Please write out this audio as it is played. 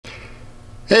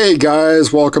Hey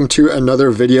guys, welcome to another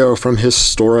video from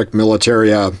Historic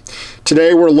Militaria.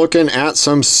 Today we're looking at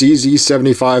some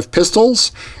CZ75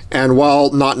 pistols, and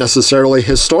while not necessarily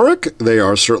historic, they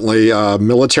are certainly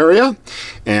militaria,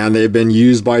 and they've been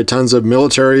used by tons of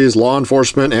militaries, law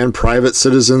enforcement, and private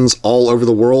citizens all over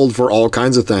the world for all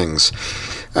kinds of things.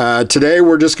 Today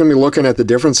we're just going to be looking at the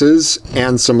differences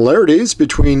and similarities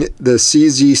between the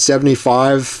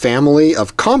CZ75 family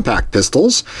of compact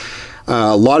pistols.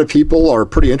 A lot of people are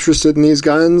pretty interested in these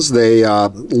guns. They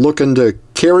looking to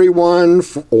carry one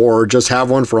or just have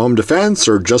one for home defense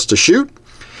or just to shoot.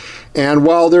 And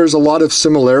while there's a lot of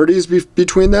similarities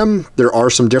between them, there are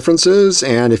some differences.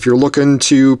 And if you're looking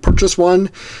to purchase one,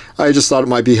 I just thought it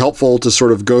might be helpful to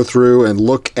sort of go through and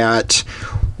look at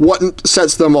what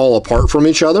sets them all apart from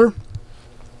each other.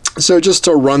 So just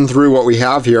to run through what we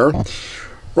have here.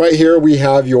 Right here we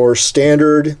have your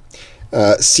standard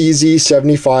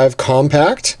CZ75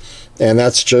 compact, and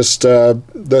that's just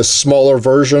the smaller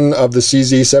version of the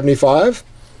CZ75.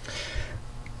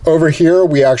 Over here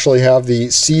we actually have the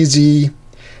CZ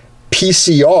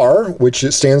PCR, which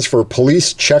stands for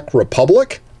Police Czech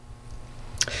Republic.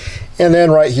 And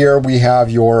then right here we have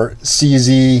your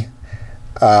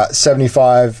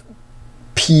CZ75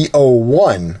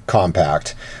 P01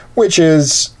 compact, which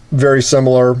is very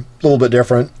similar, a little bit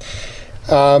different.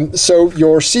 So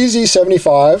your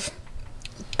CZ75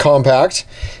 compact,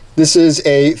 this is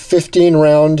a 15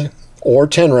 round or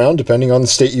 10 round, depending on the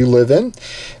state you live in,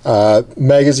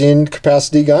 magazine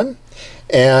capacity gun,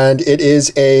 and it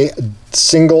is a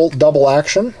single double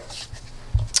action.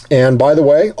 And by the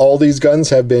way, all these guns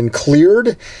have been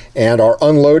cleared and are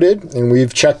unloaded, and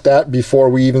we've checked that before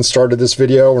we even started this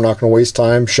video. We're not going to waste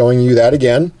time showing you that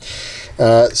again.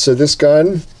 So this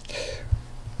gun,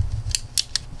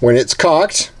 when it's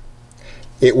cocked,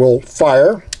 it will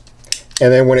fire,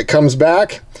 and then when it comes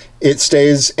back, it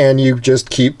stays, and you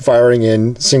just keep firing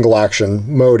in single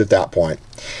action mode at that point.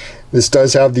 This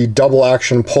does have the double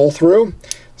action pull through,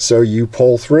 so you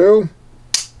pull through,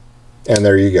 and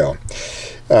there you go.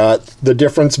 The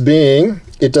difference being,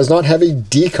 it does not have a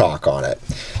decock on it.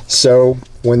 So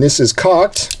when this is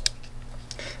cocked,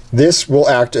 this will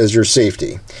act as your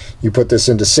safety. You put this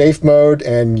into safe mode,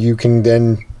 and you can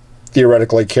then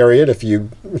theoretically carry it if you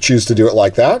choose to do it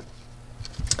like that.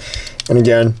 And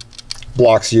again,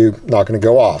 blocks you, not going to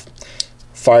go off.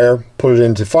 Fire, put it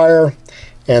into fire,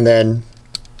 and then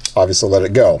obviously let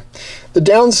it go. The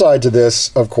downside to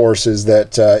this, of course, is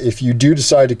that if you do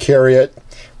decide to carry it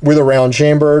with a round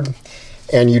chambered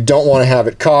and you don't want to have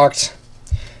it cocked,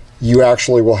 you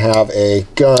actually will have a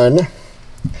gun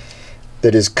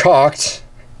that is cocked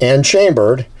and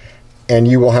chambered, and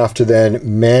you will have to then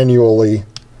manually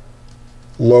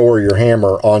lower your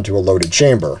hammer onto a loaded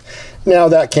chamber. Now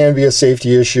that can be a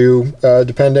safety issue,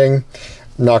 depending.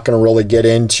 I'm not going to really get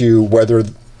into whether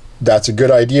that's a good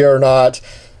idea or not.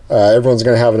 Everyone's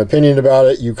going to have an opinion about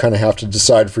it. You kind of have to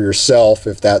decide for yourself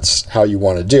if that's how you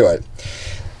want to do it.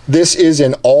 This is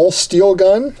an all steel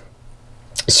gun,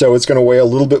 so it's going to weigh a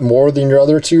little bit more than your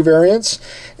other two variants,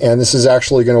 and this is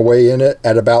actually going to weigh in it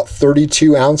at about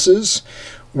 32 ounces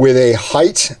with a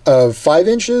height of 5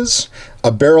 inches,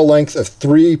 a barrel length of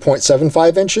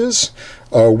 3.75 inches,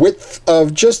 a width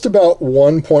of just about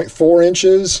 1.4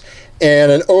 inches, and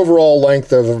an overall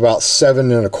length of about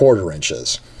 7.25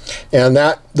 inches. And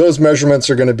those measurements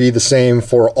are going to be the same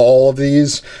for all of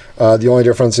these. The only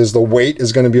difference is the weight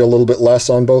is going to be a little bit less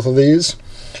on both of these.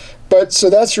 But so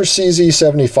that's your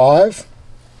CZ75.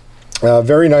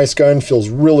 Very nice gun, feels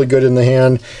really good in the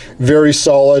hand, very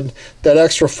solid. That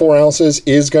extra 4 ounces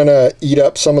is going to eat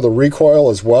up some of the recoil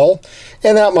as well,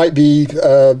 and that might be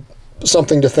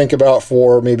something to think about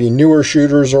for maybe newer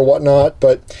shooters or whatnot,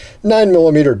 but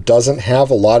 9mm doesn't have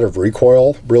a lot of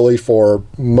recoil really for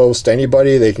most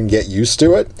anybody. They can get used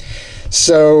to it.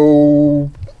 So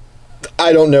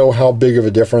I don't know how big of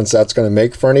a difference that's going to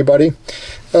make for anybody.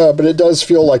 But it does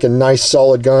feel like a nice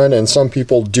solid gun, and some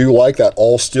people do like that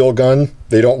all steel gun.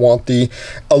 They don't want the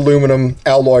aluminum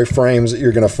alloy frames that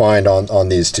you're going to find on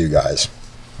these two guys.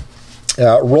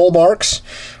 Roll marks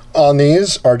on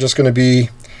these are just going to be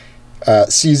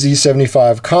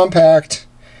CZ75 compact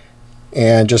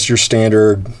and just your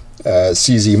standard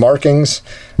CZ markings,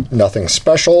 nothing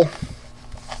special.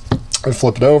 And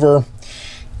flip it over,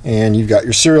 and you've got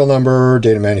your serial number,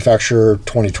 date of manufacture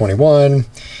 2021,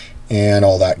 and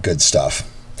all that good stuff.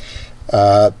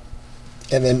 And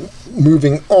then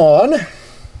moving on,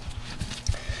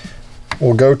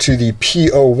 we'll go to the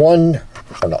P01,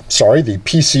 or no, sorry, the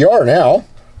PCR now.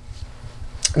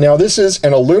 Now this is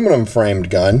an aluminum framed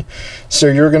gun, so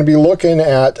you're going to be looking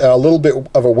at a little bit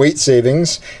of a weight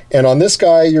savings, and on this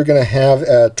guy you're going to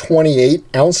have 28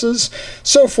 ounces,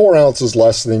 so 4 ounces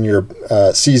less than your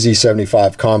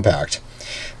CZ75 compact.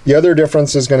 The other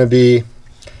difference is going to be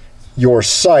your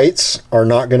sights are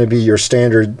not going to be your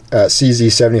standard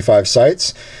CZ75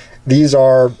 sights. These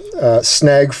are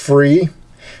snag free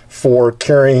for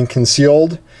carrying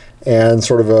concealed, and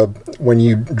sort of when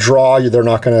you draw, they're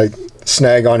not going to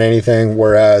snag on anything,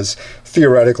 whereas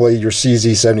theoretically your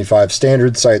CZ75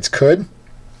 standard sights could.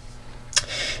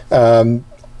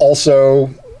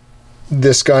 Also,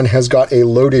 this gun has got a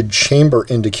loaded chamber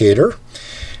indicator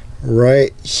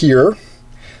right here.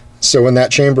 So when that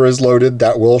chamber is loaded,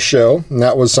 that will show, and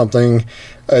that was something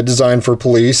designed for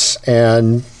police,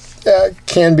 and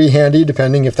can be handy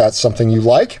depending if that's something you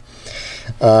like.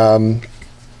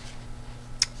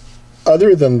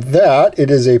 Other than that, it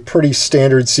is a pretty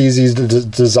standard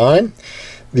CZ design.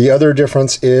 The other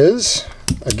difference is,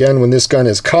 again, when this gun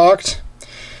is cocked,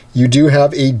 you do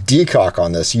have a decock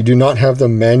on this. You do not have the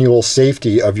manual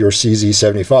safety of your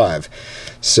CZ75.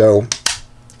 So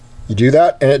you do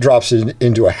that, and it drops it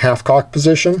into a half cock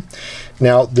position.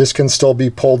 Now, this can still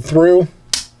be pulled through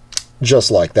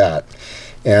just like that.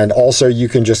 And also, you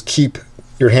can just keep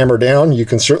your hammer down. You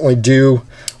can certainly do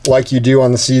like you do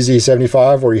on the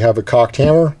CZ75, where you have a cocked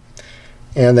hammer,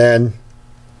 and then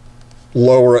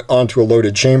lower it onto a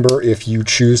loaded chamber if you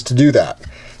choose to do that.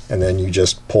 And then you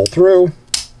just pull through,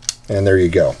 and there you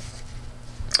go.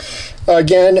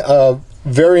 Again, a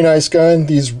very nice gun.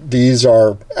 These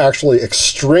are actually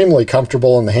extremely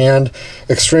comfortable in the hand,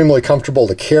 extremely comfortable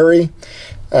to carry.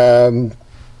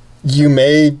 You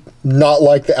may not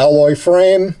like the alloy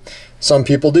frame. Some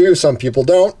people do, some people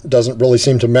don't. Doesn't really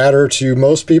seem to matter to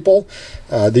most people.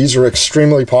 These are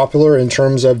extremely popular in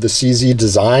terms of the CZ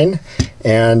design,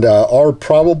 and are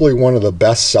probably one of the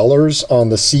best sellers on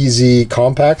the CZ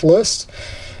compact list.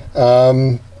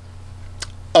 Other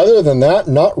than that,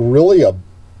 not really a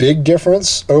big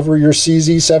difference over your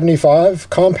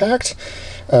CZ75 compact.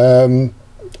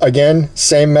 Again,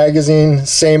 same magazine,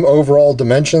 same overall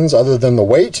dimensions other than the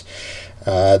weight.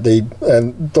 And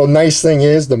the nice thing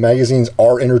is the magazines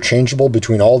are interchangeable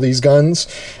between all these guns.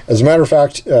 As a matter of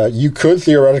fact, you could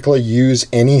theoretically use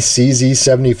any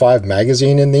CZ75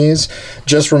 magazine in these.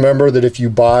 Just remember that if you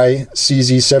buy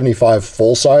CZ75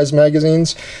 full-size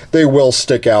magazines, they will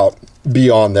stick out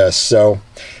beyond this, so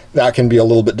that can be a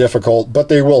little bit difficult, but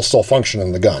they will still function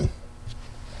in the gun.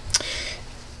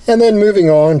 And then moving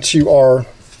on to our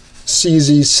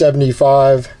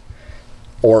CZ75,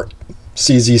 or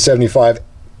CZ75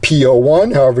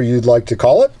 P01, however you'd like to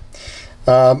call it.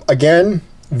 Again,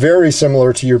 very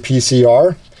similar to your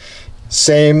PCR.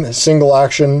 Same single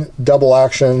action, double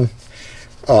action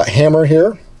hammer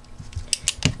here.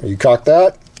 You cock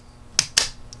that.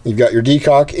 You've got your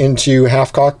decock into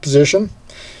half cock position,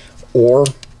 or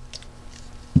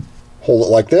hold it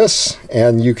like this,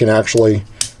 and you can actually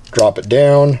drop it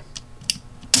down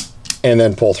and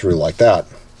then pull through like that.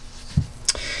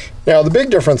 Now, the big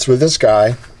difference with this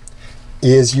guy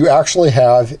is you actually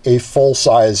have a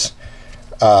full-size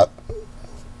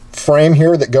frame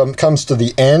here that comes to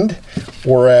the end,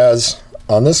 whereas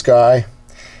on this guy,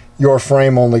 your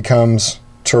frame only comes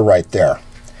to right there.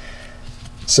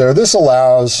 So this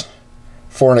allows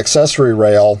for an accessory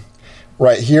rail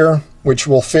right here, which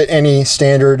will fit any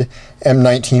standard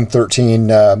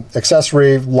M1913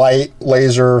 accessory, light,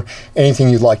 laser, anything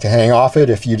you'd like to hang off it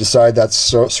if you decide that's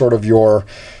sort of your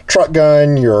truck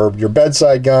gun, your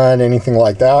bedside gun, anything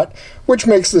like that, which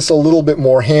makes this a little bit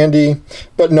more handy,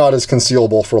 but not as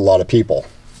concealable for a lot of people.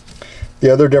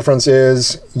 The other difference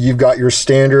is you've got your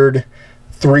standard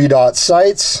 3-dot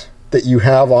sights that you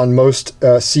have on most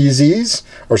CZs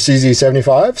or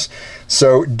CZ75s,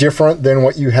 so different than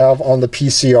what you have on the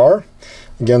PCR.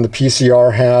 Again, the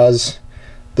PCR has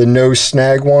the no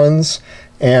snag ones,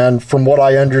 and from what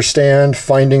I understand,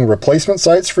 finding replacement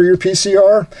sights for your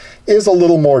PCR is a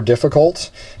little more difficult.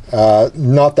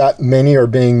 Not that many are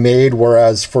being made,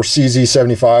 whereas for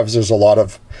CZ75s there's a lot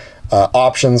of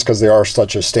options because they are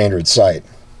such a standard sight.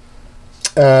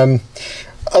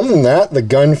 Other than that, the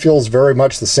gun feels very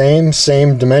much the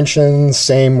same dimensions,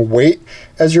 same weight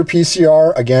as your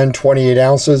PCR. Again, 28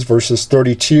 ounces versus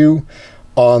 32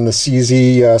 on the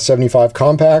CZ75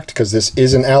 compact, because this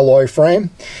is an alloy frame.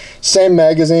 Same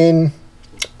magazine,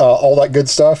 all that good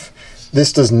stuff.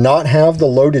 This does not have the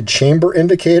loaded chamber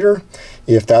indicator.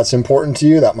 If that's important to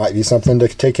you, that might be something to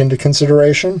take into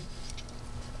consideration.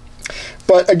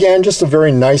 But again, just a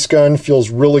very nice gun, feels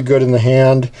really good in the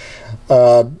hand.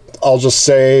 I'll just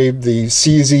say the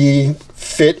CZ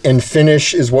fit and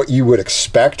finish is what you would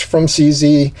expect from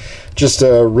CZ. Just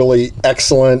a really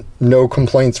excellent, no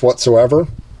complaints whatsoever.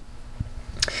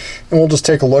 And we'll just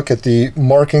take a look at the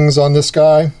markings on this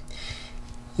guy.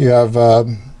 You have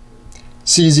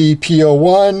CZ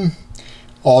P01,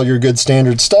 all your good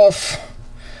standard stuff.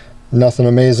 Nothing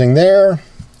amazing there.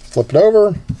 Flip it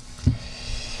over.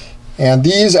 And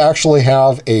these actually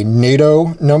have a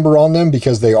NATO number on them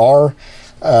because they are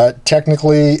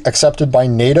technically accepted by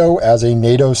NATO as a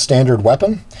NATO standard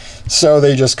weapon. So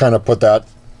they just kind of put that,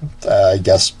 I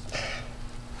guess,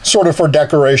 sort of for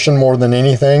decoration more than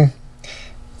anything.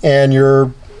 And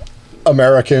your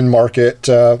American market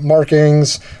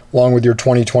markings along with your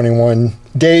 2021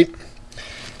 date.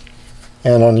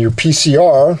 And on your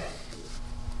PCR,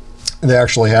 they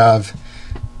actually have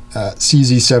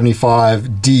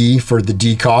CZ75D for the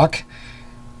decock,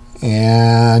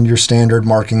 and your standard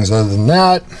markings other than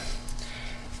that.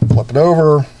 Flip it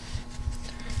over.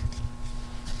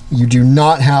 You do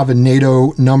not have a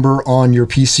NATO number on your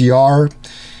PCR,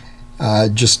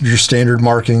 just your standard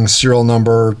markings, serial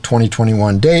number,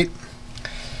 2021 date.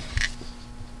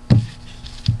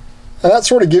 And that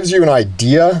sort of gives you an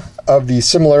idea of the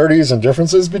similarities and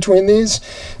differences between these.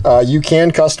 You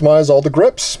can customize all the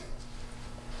grips,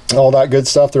 all that good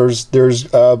stuff.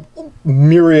 There's a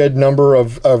myriad number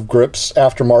of grips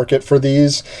aftermarket for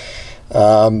these.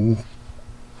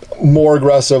 More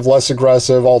aggressive, less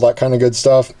aggressive, all that kind of good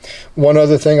stuff. One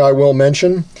other thing I will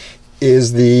mention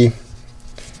is the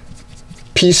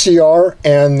PCR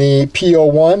and the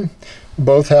P01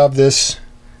 both have this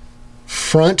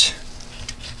front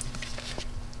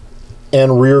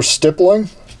and rear stippling,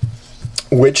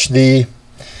 which the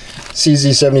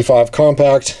CZ75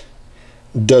 Compact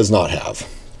does not have.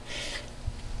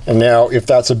 And now, if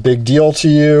that's a big deal to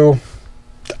you,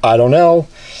 I don't know,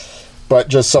 but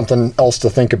just something else to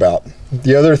think about.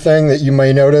 The other thing that you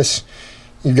may notice,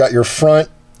 you've got your front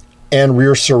and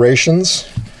rear serrations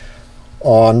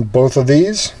on both of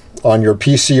these, on your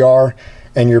PCR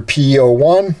and your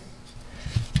P01.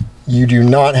 You do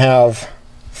not have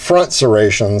front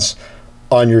serrations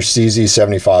on your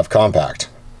CZ75 Compact.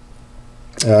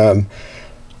 On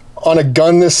a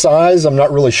gun this size, I'm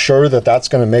not really sure that that's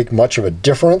going to make much of a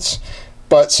difference,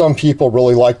 but some people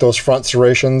really like those front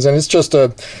serrations, and it's just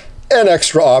an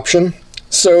extra option.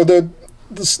 So the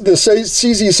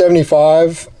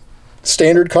CZ75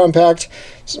 standard compact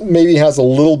maybe has a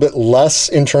little bit less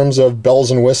in terms of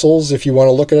bells and whistles, if you want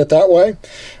to look at it that way,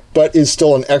 but is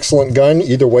still an excellent gun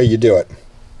either way you do it.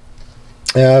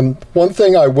 One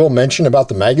thing I will mention about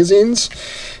the magazines,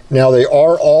 now they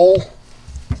are all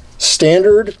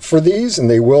standard for these and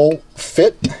they will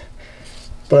fit,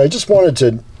 but I just wanted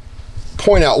to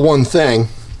point out one thing.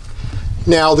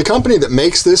 Now, the company that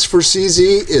makes this for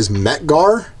CZ is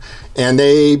Metgar, and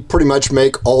they pretty much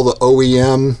make all the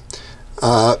OEM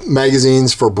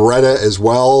magazines for Beretta as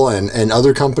well, and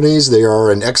other companies. They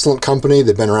are an excellent company.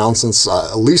 They've been around since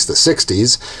at least the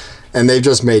 60s, and they've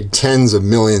just made tens of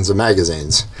millions of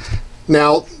magazines.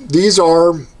 Now, these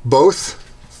are both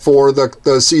for the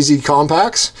CZ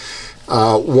compacts.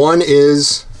 One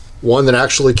is one that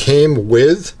actually came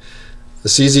with the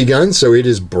CZ gun, so it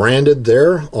is branded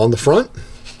there on the front.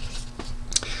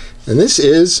 And this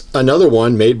is another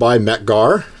one made by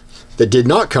Metgar that did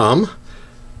not come,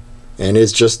 and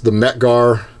is just the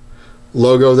Metgar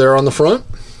logo there on the front.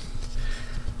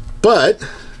 But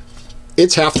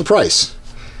it's half the price.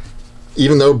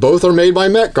 Even though both are made by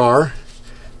Metgar,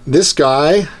 this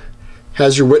guy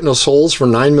has your witness holes for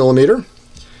 9mm.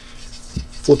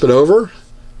 Flip it over,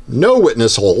 no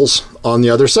witness holes on the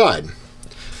other side.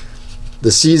 The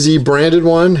CZ branded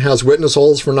one has witness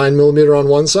holes for 9mm on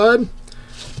one side.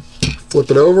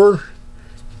 Flip it over,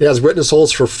 it has witness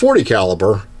holes for 40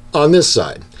 caliber on this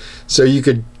side. So you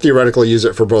could theoretically use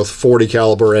it for both 40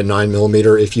 caliber and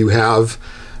 9mm if you have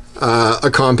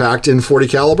a compact in 40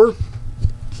 caliber.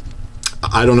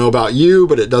 I don't know about you,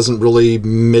 but it doesn't really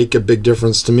make a big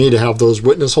difference to me to have those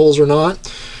witness holes or not.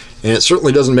 And it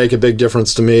certainly doesn't make a big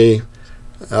difference to me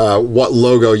what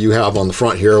logo you have on the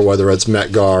front here, whether it's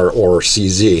Metgar or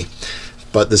CZ.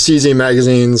 But the CZ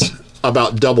magazine's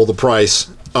about double the price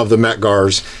of the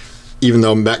Metgars, even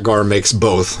though Metgar makes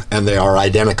both, and they are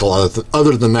identical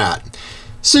other than that.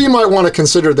 So you might want to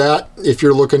consider that if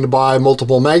you're looking to buy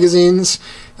multiple magazines,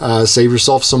 save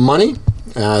yourself some money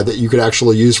that you could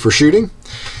actually use for shooting.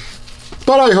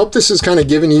 But I hope this has kind of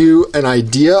given you an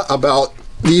idea about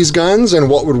these guns and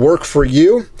what would work for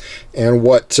you, and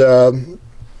what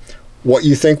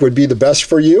you think would be the best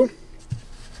for you.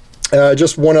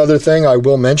 Just one other thing I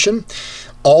will mention.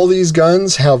 All these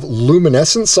guns have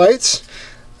luminescent sights.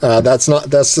 That's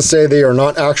to say they are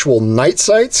not actual night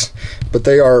sights, but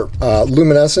they are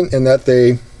luminescent in that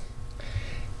they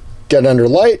get under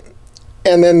light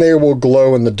and then they will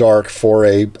glow in the dark for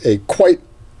a quite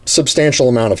substantial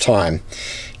amount of time.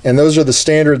 And those are the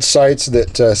standard sights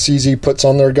that CZ puts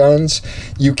on their guns.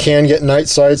 You can get night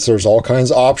sights. There's all kinds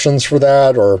of options for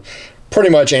that, or pretty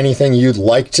much anything you'd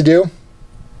like to do.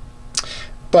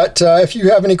 But if you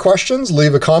have any questions,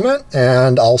 leave a comment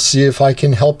and I'll see if I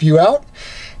can help you out.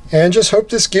 And just hope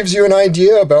this gives you an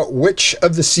idea about which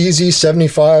of the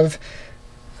CZ75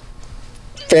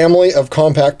 family of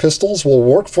compact pistols will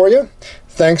work for you.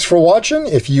 Thanks for watching.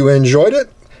 If you enjoyed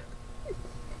it,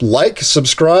 like,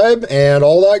 subscribe, and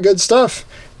all that good stuff.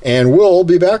 And we'll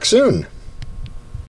be back soon.